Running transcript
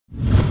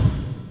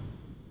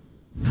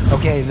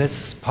Okay,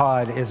 this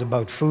pod is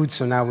about food,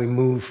 so now we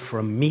move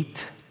from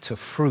meat to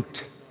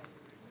fruit.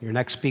 Your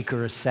next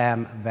speaker is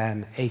Sam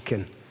Van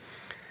Aken.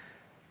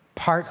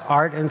 Part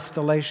art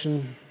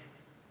installation,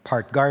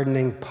 part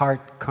gardening,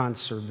 part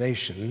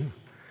conservation.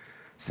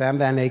 Sam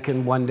Van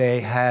Aken one day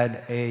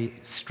had a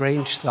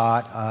strange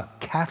thought, a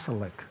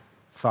Catholic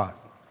thought,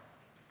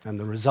 and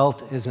the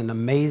result is an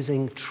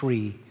amazing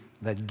tree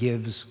that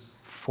gives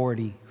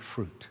 40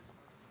 fruit.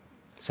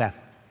 Sam.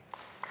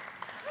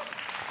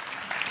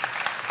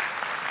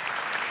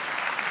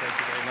 Thank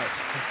you very much.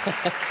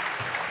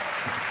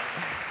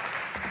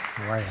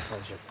 How are you?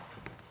 Pleasure.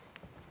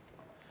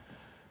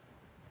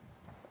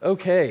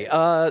 Okay,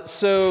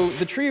 so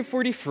the tree of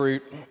 40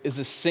 fruit is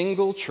a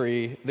single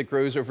tree that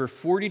grows over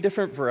 40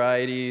 different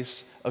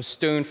varieties of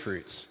stone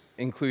fruits,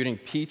 including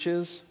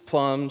peaches,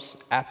 plums,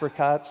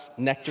 apricots,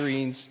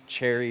 nectarines,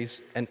 cherries,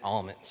 and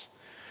almonds.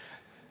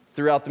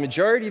 Throughout the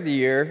majority of the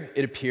year,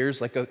 it appears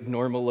like a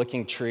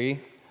normal-looking tree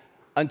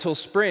until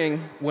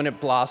spring, when it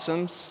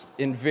blossoms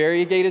in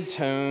variegated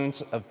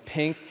tones of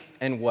pink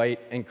and white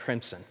and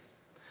crimson.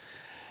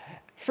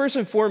 First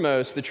and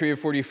foremost, the tree of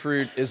 40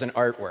 fruit is an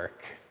artwork.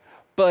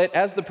 But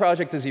as the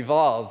project has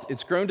evolved,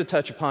 it's grown to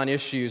touch upon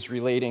issues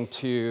relating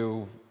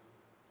to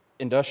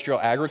industrial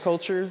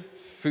agriculture,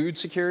 food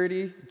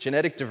security,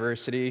 genetic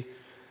diversity,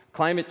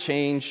 climate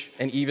change,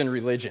 and even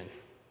religion.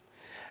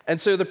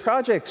 And so the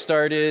project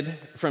started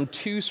from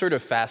two sort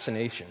of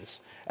fascinations.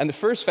 And the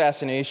first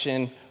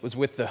fascination was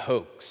with the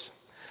hoax.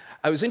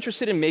 I was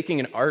interested in making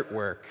an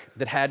artwork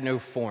that had no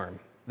form,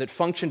 that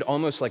functioned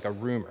almost like a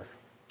rumor.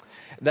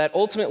 That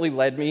ultimately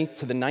led me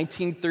to the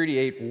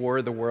 1938 War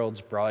of the Worlds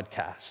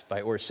broadcast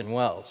by Orson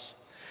Welles.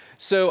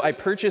 So I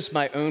purchased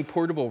my own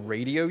portable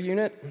radio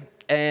unit,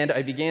 and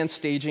I began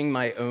staging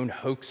my own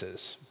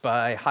hoaxes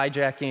by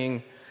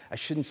hijacking, I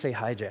shouldn't say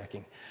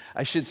hijacking,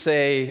 I should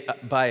say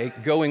by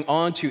going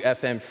on to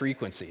FM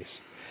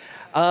frequencies.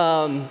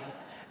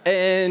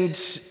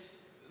 And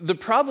the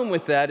problem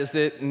with that is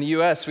that in the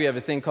US, we have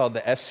a thing called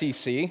the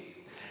FCC,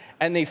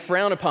 and they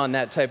frown upon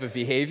that type of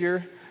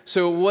behavior.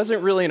 So it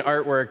wasn't really an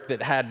artwork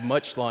that had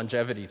much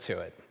longevity to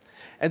it.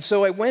 And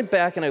so I went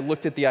back and I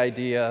looked at the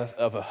idea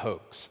of a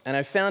hoax. And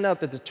I found out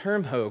that the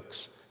term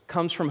hoax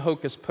comes from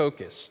hocus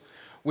pocus,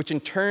 which in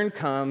turn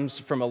comes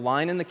from a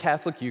line in the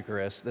Catholic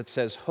Eucharist that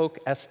says, hoc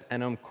est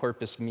enim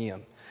corpus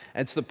meum.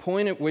 And it's the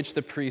point at which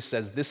the priest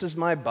says, this is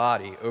my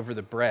body over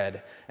the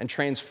bread, and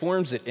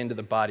transforms it into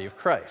the body of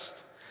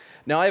Christ.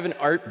 Now, I have an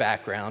art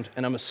background,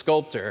 and I'm a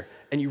sculptor,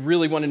 and you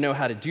really want to know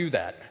how to do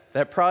that.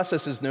 That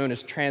process is known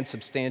as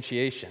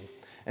transubstantiation,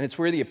 and it's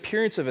where the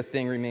appearance of a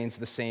thing remains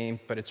the same,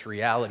 but its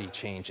reality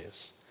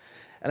changes.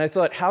 And I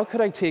thought, how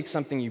could I take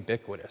something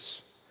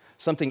ubiquitous,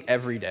 something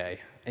everyday,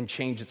 and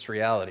change its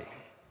reality?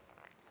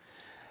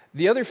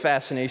 The other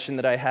fascination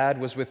that I had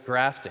was with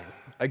grafting.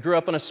 I grew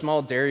up on a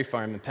small dairy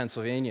farm in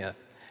Pennsylvania,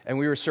 and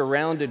we were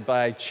surrounded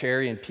by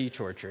cherry and peach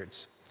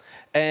orchards.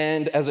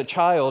 And as a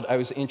child, I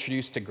was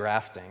introduced to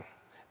grafting.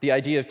 The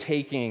idea of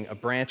taking a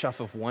branch off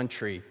of one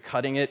tree,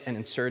 cutting it and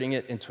inserting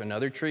it into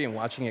another tree and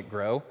watching it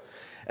grow.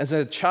 As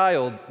a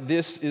child,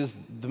 this is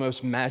the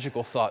most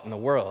magical thought in the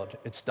world.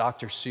 It's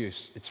Dr.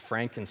 Seuss, it's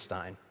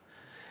Frankenstein.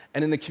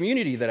 And in the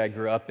community that I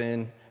grew up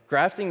in,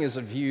 grafting is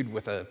viewed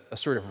with a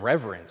sort of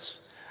reverence.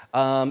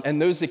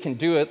 And those that can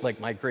do it,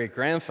 like my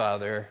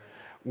great-grandfather,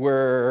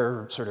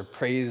 were sort of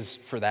praised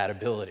for that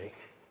ability.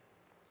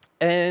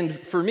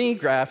 And for me,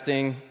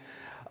 grafting,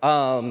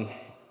 well,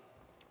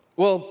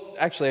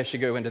 actually, I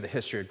should go into the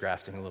history of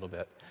grafting a little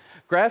bit.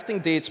 Grafting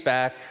dates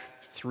back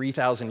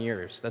 3,000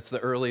 years. That's the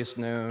earliest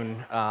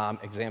known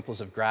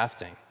examples of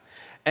grafting.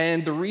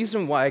 And the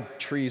reason why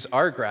trees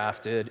are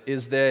grafted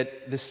is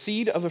that the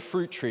seed of a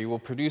fruit tree will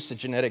produce a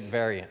genetic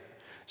variant,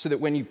 so that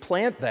when you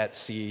plant that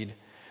seed,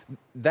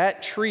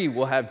 that tree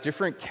will have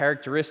different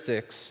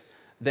characteristics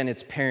than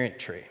its parent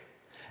tree.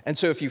 And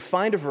so if you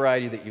find a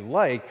variety that you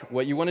like,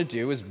 what you want to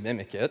do is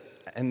mimic it,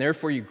 and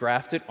therefore you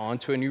graft it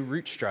onto a new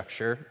root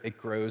structure, it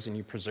grows, and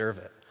you preserve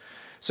it.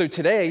 So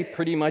today,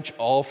 pretty much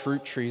all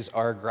fruit trees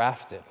are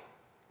grafted.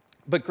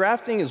 But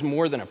grafting is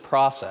more than a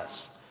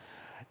process.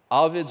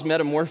 Ovid's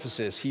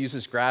Metamorphoses, he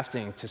uses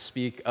grafting to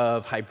speak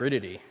of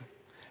hybridity.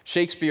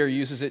 Shakespeare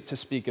uses it to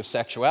speak of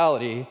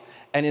sexuality,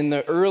 and in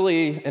the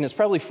early, and it's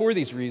probably for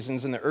these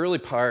reasons, in the early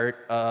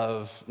part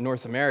of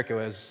North America,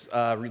 as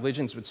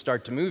religions would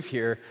start to move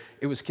here,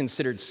 it was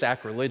considered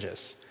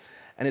sacrilegious.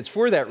 And it's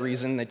for that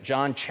reason that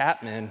John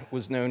Chapman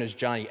was known as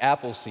Johnny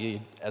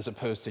Appleseed, as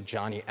opposed to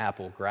Johnny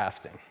Apple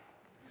grafting.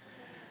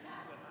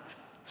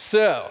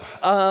 So,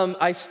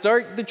 I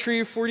start the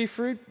tree of 40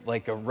 fruit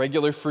like a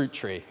regular fruit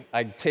tree.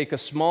 I take a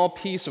small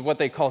piece of what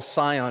they call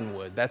scion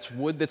wood. That's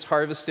wood that's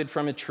harvested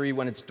from a tree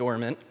when it's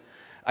dormant.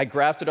 I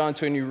graft it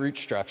onto a new root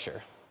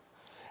structure.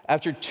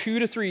 After 2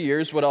 to 3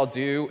 years, what I'll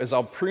do is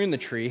I'll prune the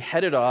tree,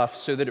 head it off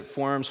so that it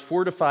forms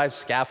 4 to 5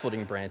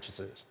 scaffolding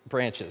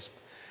branches,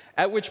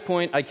 at which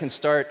point I can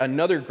start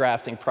another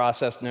grafting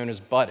process known as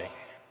budding.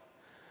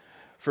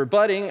 For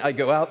budding, I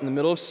go out in the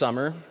middle of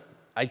summer,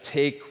 I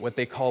take what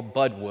they call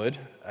budwood.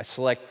 I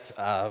select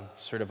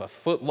sort of a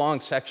foot-long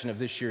section of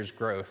this year's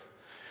growth.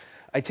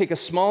 I take a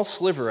small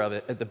sliver of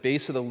it at the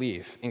base of the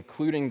leaf,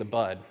 including the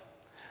bud.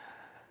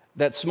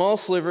 That small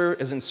sliver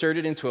is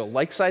inserted into a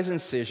like-size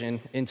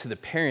incision into the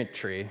parent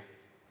tree.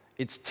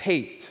 It's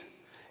taped.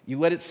 You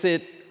let it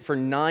sit for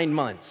 9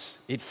 months.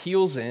 It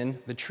heals in,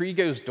 the tree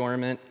goes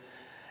dormant,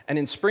 and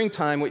in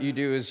springtime what you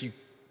do is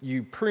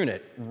you prune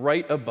it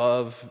right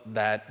above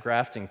that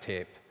grafting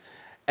tape.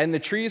 And the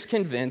tree is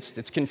convinced,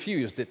 it's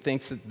confused, it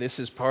thinks that this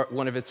is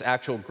one of its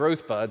actual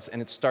growth buds,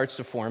 and it starts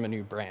to form a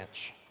new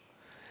branch.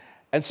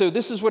 And so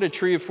this is what a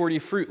tree of 40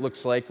 fruit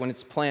looks like when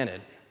it's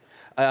planted.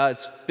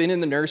 It's been in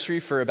the nursery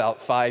for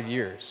about 5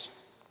 years.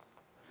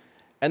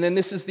 And then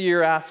this is the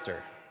year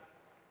after.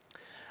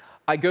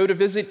 I go to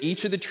visit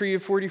each of the tree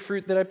of 40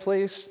 fruit that I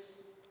place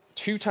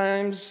 2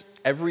 times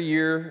every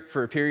year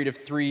for a period of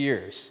 3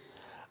 years.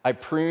 I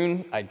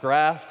prune, I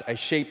graft, I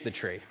shape the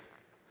tree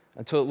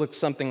until it looks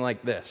something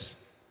like this.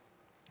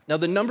 Now,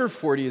 the number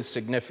 40 is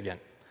significant.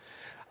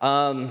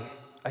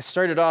 I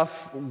started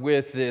off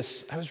with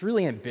this. I was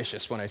really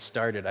ambitious when I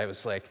started. I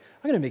was like,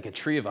 I'm going to make a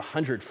tree of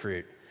 100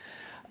 fruit.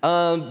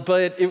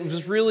 But it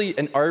was really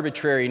an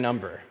arbitrary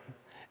number.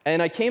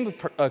 And I came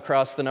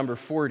across the number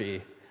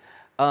 40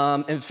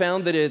 and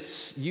found that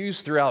it's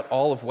used throughout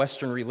all of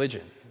Western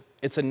religion.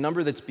 It's a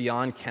number that's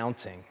beyond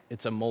counting.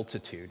 It's a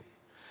multitude.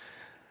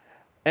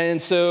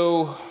 And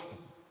so,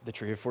 the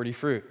tree of 40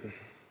 fruit.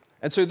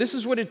 And so this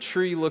is what a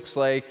tree looks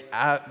like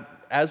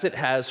as it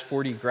has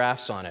 40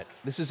 grafts on it.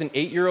 This is an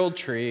 8-year-old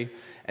tree,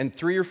 and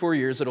 3 or 4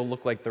 years it'll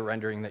look like the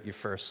rendering that you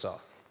first saw.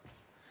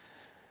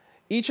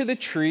 Each of the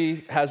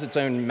tree has its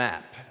own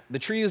map. The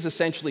tree is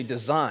essentially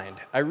designed.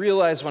 I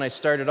realized when I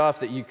started off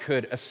that you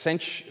could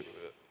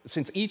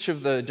since each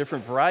of the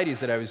different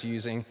varieties that I was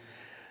using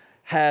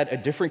had a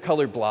different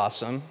colored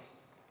blossom,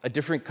 a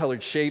different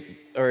colored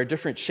shape, or a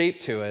different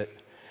shape to it,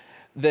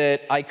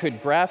 that I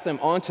could graft them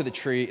onto the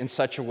tree in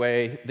such a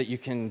way that you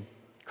can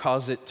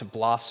cause it to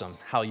blossom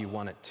how you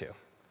want it to.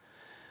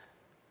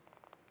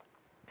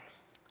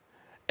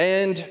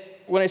 And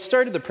when I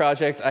started the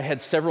project, I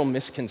had several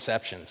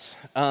misconceptions,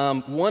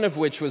 one of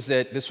which was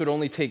that this would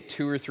only take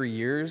 2 or 3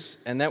 years,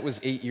 and that was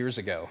 8 years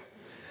ago.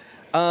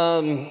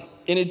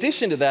 In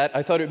addition to that,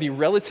 I thought it would be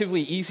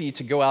relatively easy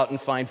to go out and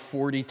find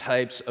 40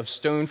 types of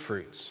stone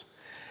fruits.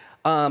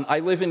 I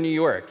live in New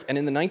York, and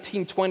in the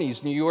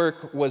 1920s, New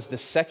York was the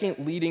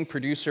second leading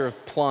producer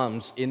of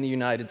plums in the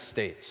United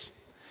States.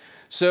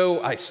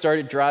 So I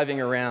started driving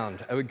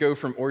around. I would go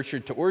from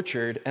orchard to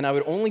orchard, and I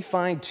would only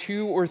find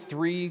 2 or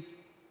 3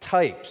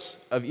 types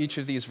of each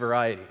of these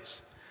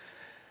varieties.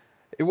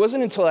 It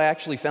wasn't until I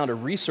actually found a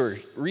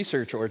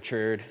research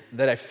orchard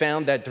that I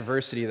found that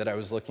diversity that I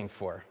was looking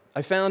for.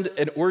 I found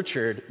an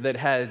orchard that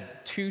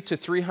had 200 to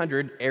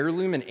 300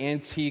 heirloom and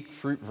antique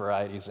fruit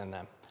varieties in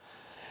them.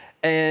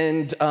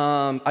 And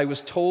I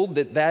was told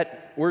that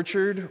that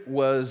orchard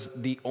was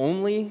the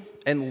only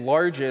and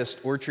largest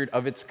orchard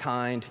of its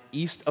kind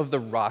east of the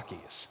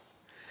Rockies.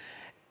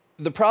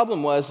 The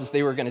problem was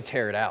they were going to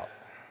tear it out.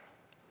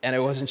 And I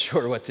wasn't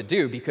sure what to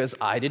do because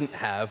I didn't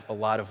have a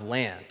lot of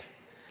land.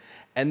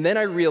 And then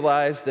I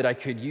realized that I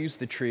could use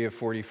the tree of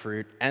 40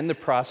 fruit and the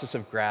process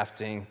of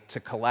grafting to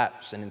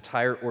collapse an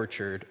entire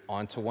orchard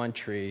onto one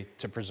tree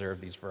to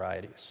preserve these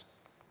varieties.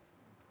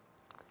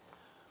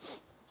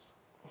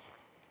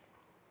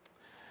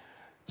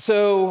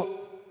 So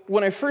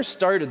when I first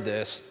started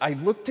this, I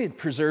looked at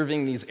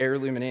preserving these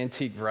heirloom and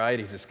antique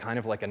varieties as kind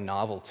of like a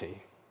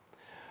novelty.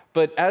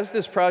 But as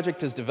this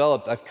project has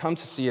developed, I've come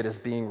to see it as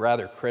being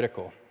rather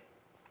critical.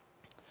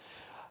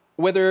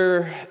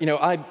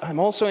 I'm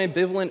also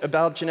ambivalent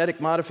about genetic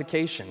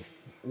modification.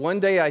 One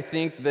day I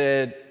think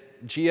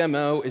that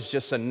GMO is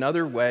just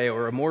another way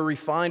or a more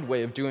refined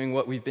way of doing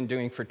what we've been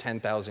doing for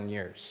 10,000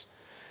 years.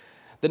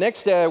 The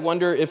next day I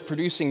wonder if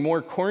producing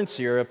more corn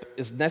syrup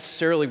is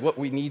necessarily what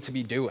we need to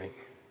be doing,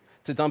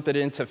 to dump it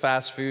into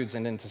fast foods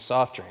and into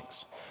soft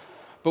drinks.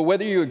 But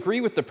whether you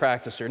agree with the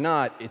practice or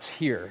not, it's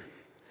here.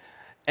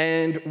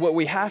 And what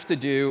we have to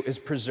do is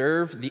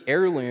preserve the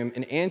heirloom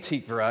and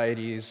antique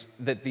varieties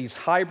that these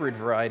hybrid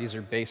varieties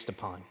are based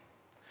upon.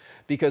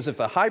 Because if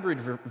the hybrid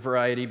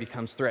variety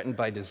becomes threatened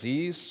by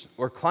disease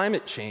or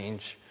climate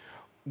change,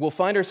 we'll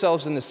find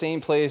ourselves in the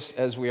same place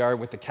as we are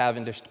with the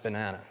Cavendish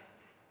banana.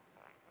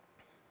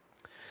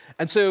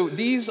 And so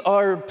these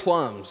are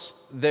plums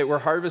that were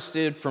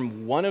harvested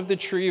from one of the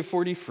tree of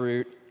 40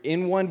 fruit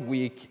in 1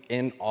 week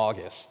in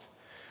August,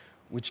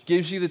 which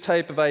gives you the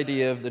type of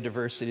idea of the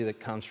diversity that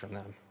comes from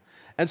them.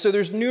 And so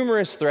there's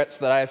numerous threats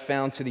that I've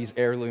found to these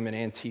heirloom and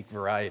antique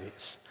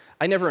varieties.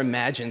 I never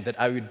imagined that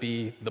I would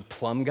be the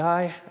plum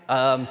guy,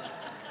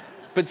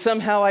 but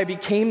somehow I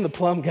became the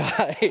plum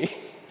guy.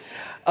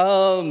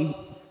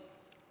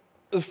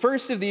 The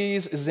first of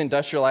these is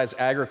industrialized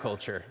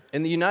agriculture.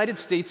 In the United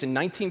States in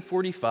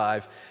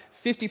 1945,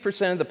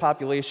 50% of the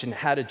population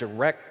had a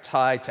direct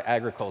tie to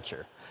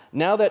agriculture.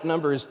 Now that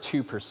number is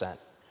 2%.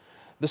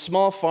 The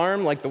small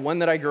farm, like the one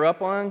that I grew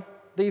up on,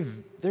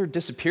 they're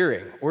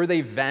disappearing, or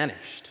they've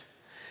vanished.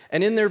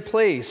 And in their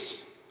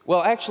place,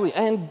 Well, actually,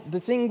 and the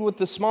thing with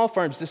the small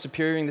farms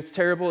disappearing that's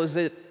terrible is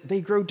that they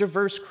grow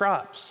diverse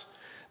crops.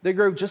 They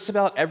grow just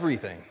about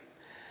everything.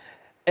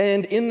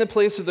 And in the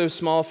place of those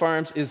small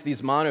farms is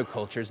these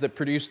monocultures that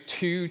produce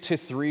 2 to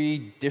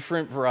 3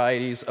 different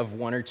varieties of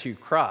 1 or 2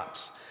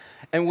 crops.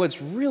 And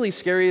what's really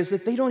scary is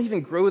that they don't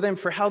even grow them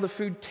for how the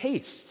food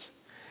tastes.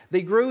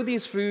 They grow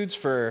these foods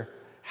for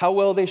how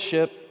well they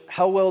ship,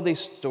 how well they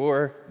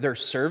store, their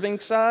serving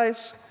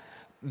size,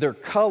 their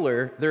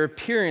color, their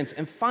appearance,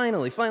 and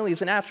finally,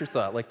 as an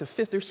afterthought, like the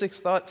 5th or 6th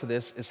thought to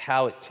this is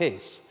how it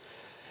tastes.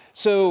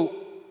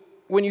 So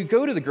when you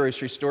go to the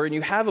grocery store and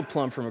you have a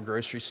plum from a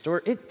grocery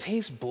store, it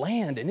tastes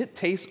bland and it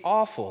tastes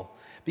awful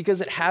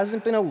because it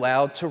hasn't been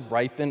allowed to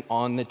ripen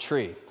on the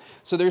tree.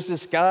 So there's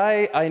this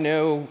guy I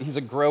know, he's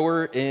a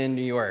grower in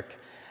New York,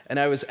 and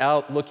I was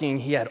out looking,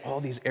 he had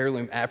all these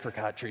heirloom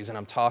apricot trees, and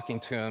I'm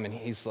talking to him, and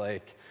he's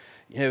like,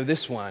 you know,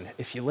 this one,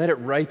 if you let it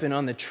ripen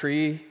on the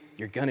tree,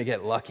 you're gonna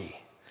get lucky.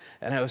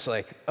 And I was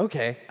like,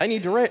 okay, I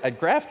need to I'd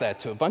graft that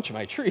to a bunch of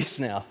my trees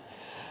now.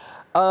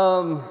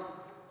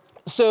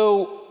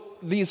 So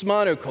these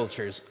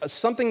monocultures,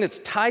 something that's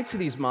tied to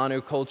these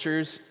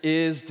monocultures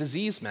is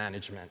disease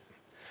management.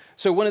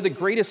 So one of the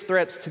greatest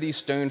threats to these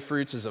stone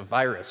fruits is a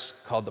virus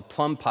called the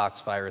plum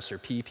pox virus, or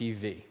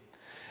PPV.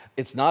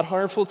 It's not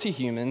harmful to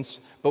humans,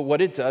 but what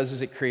it does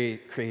is it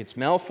creates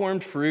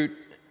malformed fruit,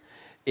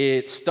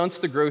 it stunts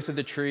the growth of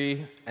the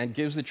tree, and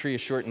gives the tree a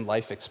shortened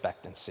life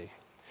expectancy.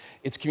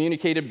 It's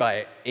communicated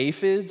by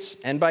aphids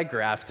and by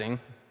grafting,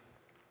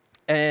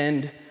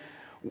 and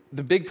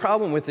the big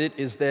problem with it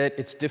is that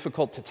it's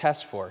difficult to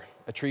test for.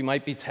 A tree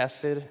might be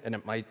tested, and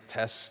it might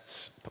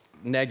test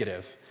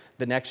negative.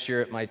 The next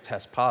year, it might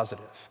test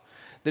positive.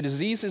 The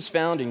disease is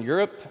found in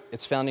Europe,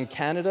 it's found in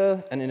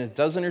Canada, and in a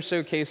dozen or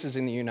so cases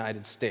in the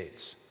United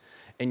States.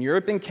 In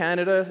Europe and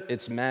Canada,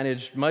 it's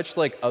managed much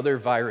like other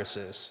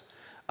viruses,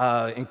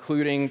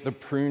 including the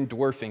prune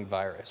dwarfing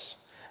virus.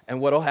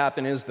 And what will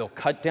happen is they'll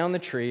cut down the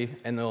tree,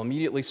 and they'll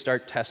immediately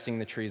start testing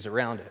the trees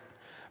around it.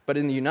 But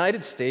in the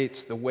United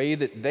States, the way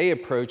that they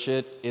approach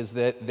it is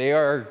that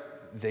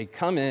they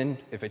come in,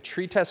 if a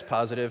tree tests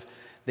positive,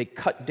 they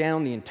cut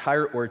down the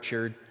entire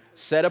orchard,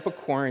 set up a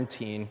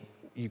quarantine.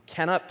 You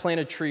cannot plant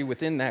a tree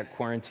within that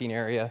quarantine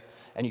area,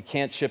 and you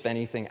can't ship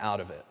anything out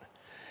of it.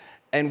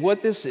 And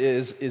what this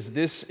is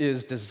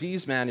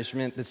disease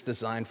management that's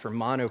designed for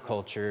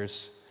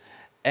monocultures,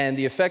 and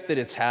the effect that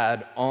it's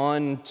had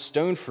on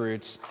stone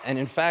fruits, and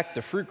in fact,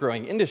 the fruit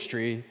growing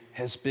industry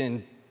has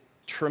been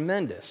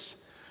tremendous.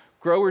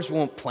 Growers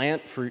won't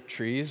plant fruit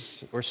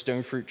trees or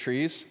stone fruit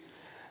trees.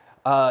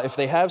 If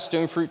they have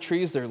stone fruit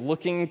trees, they're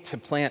looking to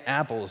plant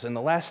apples, and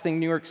the last thing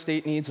New York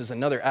State needs is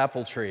another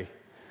apple tree.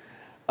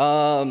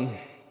 Or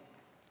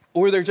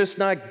they're just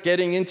not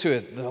getting into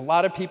it. A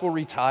lot of people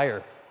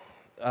retire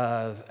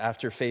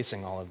after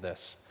facing all of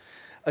this.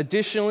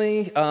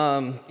 Additionally,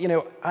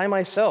 I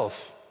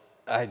myself,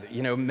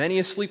 many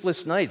a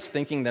sleepless nights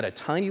thinking that a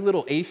tiny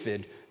little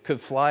aphid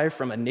could fly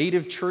from a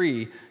native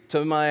tree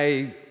to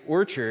my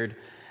orchard,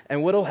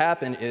 and what'll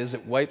happen is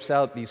it wipes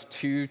out these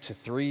 200 to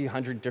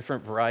 300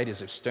 different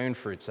varieties of stone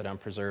fruits that I'm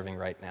preserving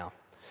right now.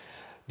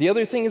 The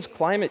other thing is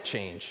climate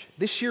change.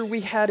 This year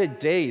we had a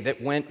day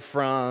that went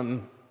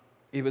from,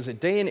 it was a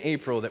day in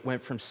April that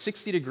went from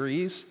 60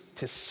 degrees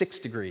to 6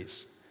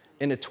 degrees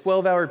in a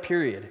 12-hour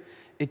period.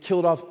 It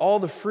killed off all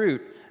the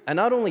fruit, and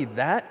not only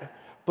that,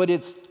 but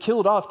it's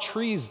killed off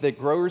trees that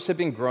growers have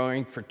been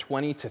growing for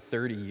 20 to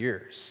 30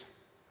 years.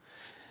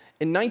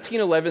 In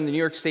 1911, the New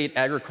York State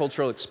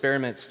Agricultural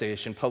Experiment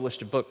Station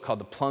published a book called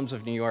The Plums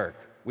of New York,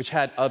 which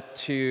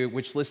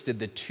listed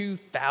the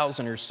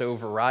 2,000 or so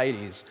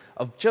varieties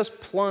of just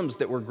plums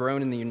that were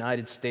grown in the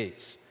United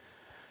States.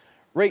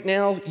 Right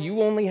now,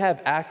 you only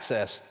have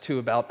access to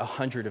about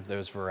 100 of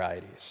those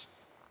varieties.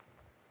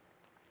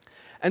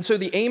 And so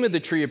the aim of the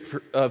Tree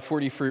of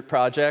 40 Fruit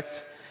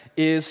project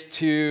is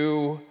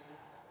to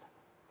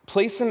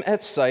place them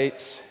at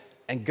sites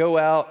and go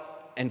out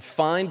and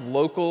find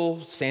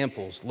local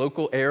samples,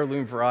 local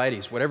heirloom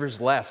varieties,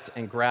 whatever's left,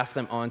 and graft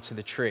them onto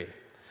the tree.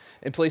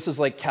 In places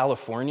like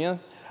California,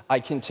 I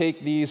can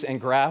take these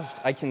and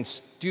I can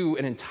do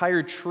an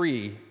entire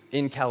tree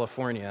in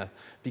California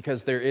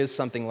because there is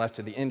something left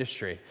of the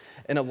industry.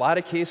 In a lot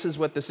of cases,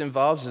 what this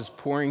involves is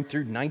pouring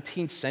through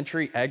 19th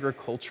century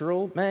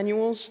agricultural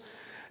manuals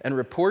and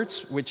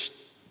reports, which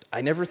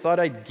I never thought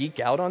I'd geek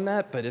out on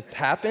that, but it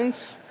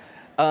happens.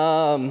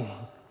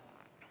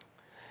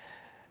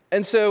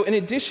 And so in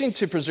addition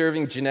to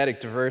preserving genetic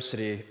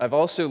diversity, I've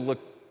also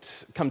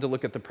come to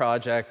look at the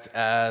project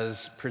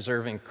as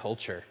preserving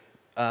culture.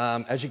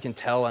 As you can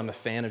tell, I'm a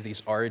fan of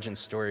these origin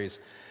stories.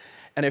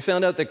 And I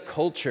found out that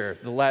culture,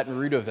 the Latin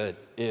root of it,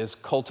 is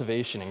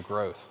cultivation and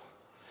growth.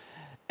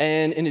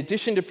 And in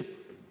addition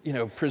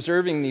to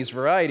preserving these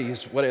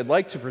varieties, what I'd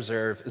like to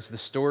preserve is the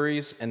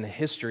stories and the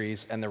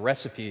histories and the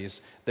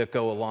recipes that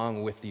go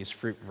along with these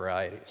fruit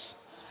varieties.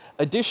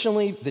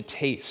 Additionally, the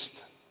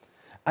taste.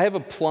 I have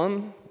a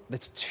plum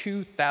that's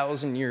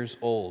 2,000 years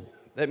old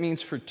That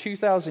means for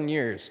 2,000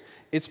 years,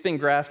 it's been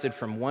grafted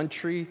from one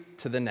tree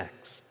to the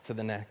next, to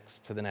the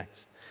next, to the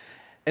next.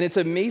 And it's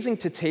amazing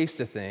to taste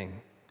a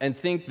thing and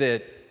think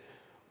that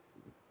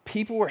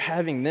people were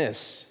having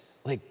this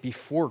like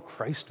before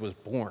Christ was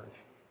born.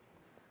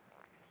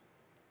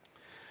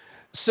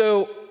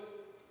 So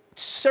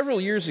several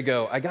years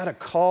ago, I got a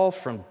call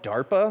from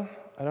DARPA.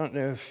 I don't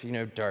know if you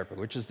know DARPA,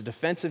 which is the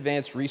Defense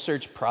Advanced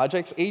Research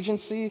Projects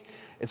Agency.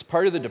 It's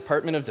part of the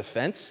Department of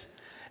Defense.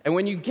 And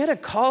when you get a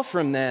call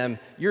from them,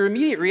 your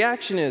immediate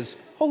reaction is,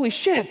 holy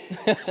shit.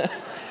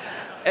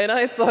 And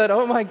I thought,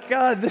 oh my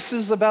God, this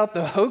is about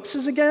the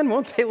hoaxes again?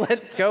 Won't they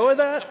let go of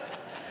that?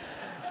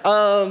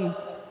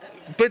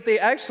 But they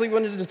actually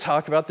wanted to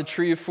talk about the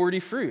tree of 40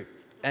 fruit.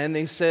 And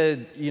they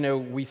said,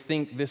 we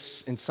think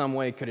this in some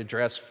way could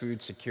address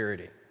food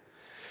security.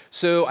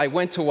 So I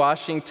went to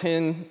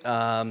Washington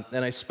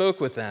and I spoke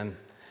with them.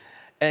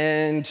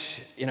 And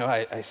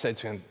I said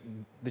to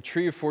him, the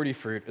tree of 40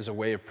 fruit is a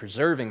way of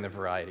preserving the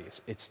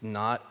varieties. It's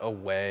not a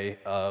way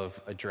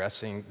of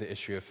addressing the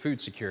issue of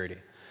food security.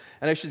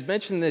 And I should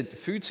mention that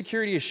food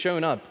security has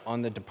shown up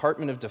on the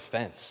Department of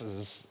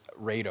Defense's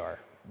radar.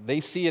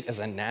 They see it as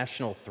a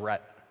national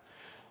threat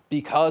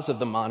because of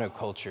the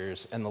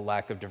monocultures and the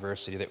lack of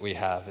diversity that we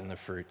have in the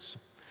fruits.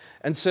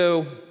 And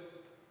so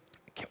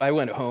I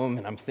went home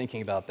and I'm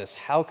thinking about this.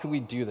 How could we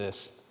do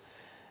this?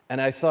 And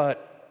I thought,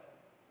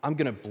 I'm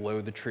going to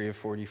blow the tree of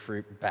 40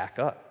 fruit back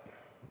up,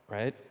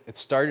 right? It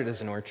started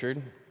as an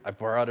orchard. I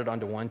brought it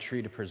onto one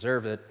tree to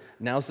preserve it.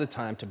 Now's the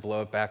time to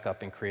blow it back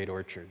up and create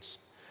orchards.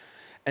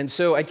 And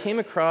so I came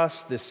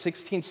across this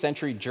 16th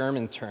century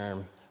German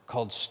term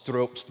called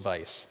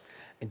Stroopsweis.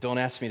 And don't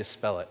ask me to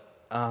spell it.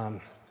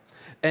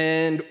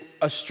 And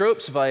a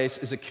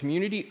Stroopsweis is a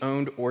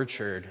community-owned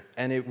orchard,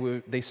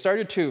 and they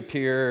started to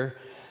appear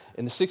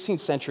in the 16th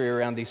century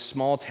around these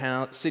small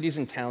cities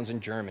and towns in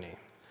Germany.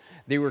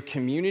 They were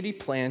community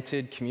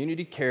planted,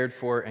 community cared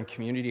for, and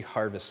community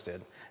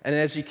harvested. And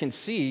as you can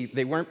see,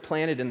 they weren't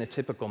planted in the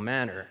typical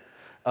manner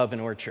of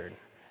an orchard.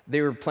 They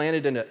were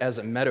planted as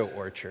a meadow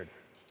orchard.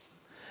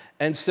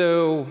 And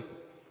so,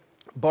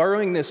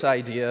 borrowing this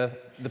idea,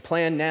 the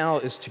plan now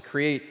is to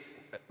create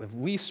at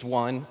least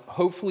one,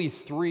 hopefully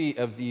 3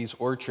 of these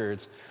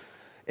orchards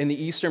in the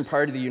eastern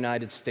part of the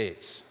United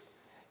States.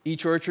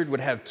 Each orchard would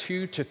have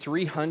 200 to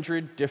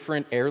 300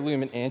 different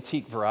heirloom and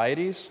antique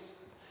varieties.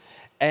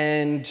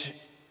 And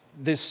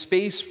this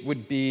space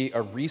would be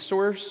a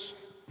resource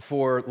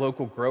for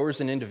local growers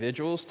and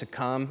individuals to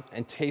come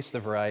and taste the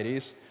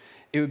varieties.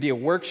 It would be a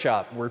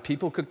workshop where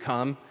people could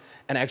come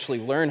and actually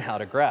learn how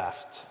to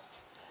graft.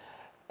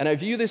 And I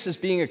view this as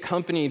being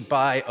accompanied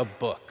by a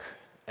book,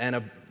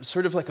 and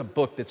sort of like a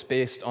book that's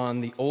based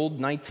on the old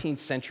 19th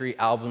century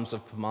albums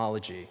of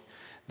pomology,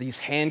 these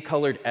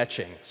hand-colored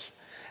etchings.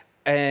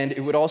 And it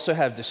would also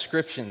have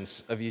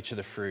descriptions of each of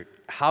the fruit,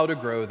 how to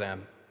grow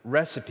them,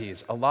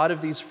 recipes. A lot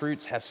of these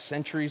fruits have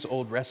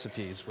centuries-old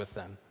recipes with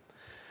them.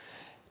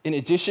 In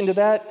addition to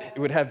that, it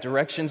would have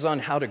directions on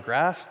how to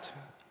graft,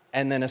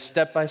 and then a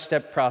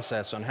step-by-step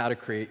process on how to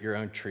create your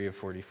own tree of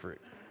 40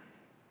 fruit.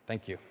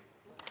 Thank you.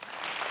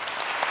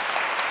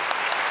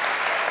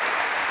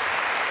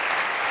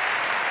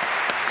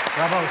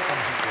 Bravo, Sam.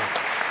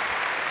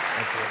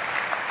 Thank you.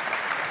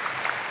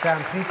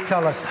 Sam, please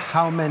tell us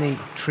how many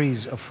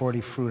trees of 40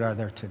 fruit are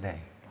there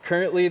today?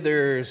 Currently,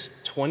 there's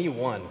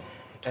 21,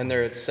 and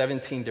they're at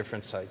 17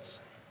 different sites.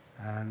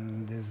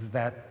 And is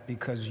that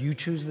because you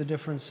choose the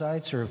different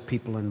sites, or have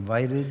people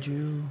invited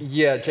you?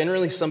 Yeah,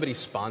 generally somebody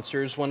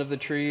sponsors one of the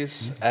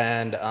trees,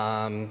 and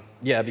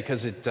yeah,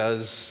 because it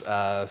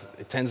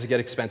tends to get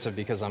expensive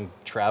because I'm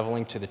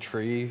traveling to the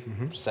tree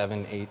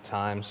 7, 8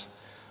 times.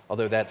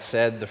 Although that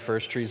said, the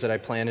first trees that I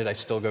planted, I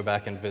still go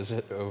back and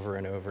visit over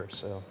and over,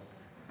 so.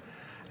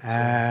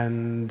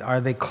 And are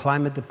they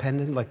climate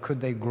dependent? Like, could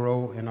they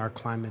grow in our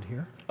climate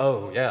here?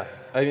 Oh, yeah.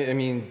 I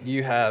mean,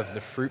 you have the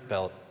fruit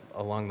belt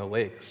along the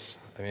lakes.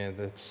 I mean,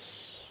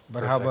 that's.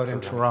 But how about in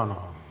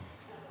Toronto?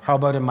 How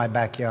about in my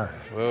backyard?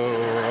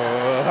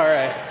 Whoa, all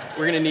right.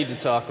 We're going to need to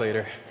talk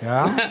later.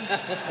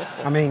 Yeah?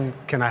 I mean,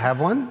 can I have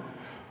one?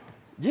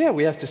 Yeah,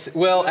 we have to.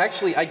 Well,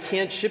 actually, I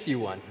can't ship you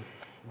one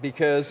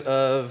because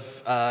of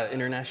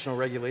international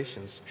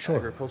regulations,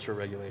 agricultural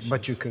regulations.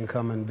 But you can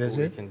come and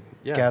visit,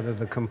 gather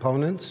the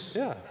components,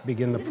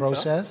 begin the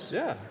process.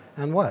 Yeah.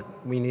 And what?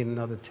 We need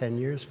another 10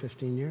 years,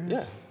 15 years?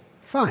 Yeah.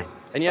 Fine.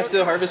 And you have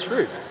to harvest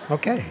fruit.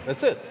 Okay.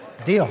 That's it.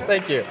 Deal.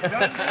 Thank you. One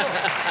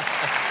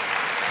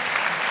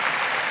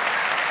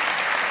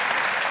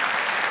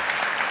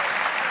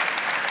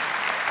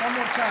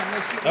more time.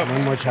 Let's get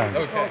One more time.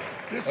 Okay.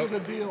 This is a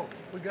deal.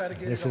 We got to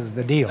get This is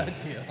the deal.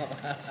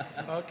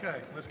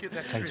 Okay. Let's get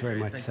that. Thanks very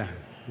much, Sam.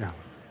 Yeah.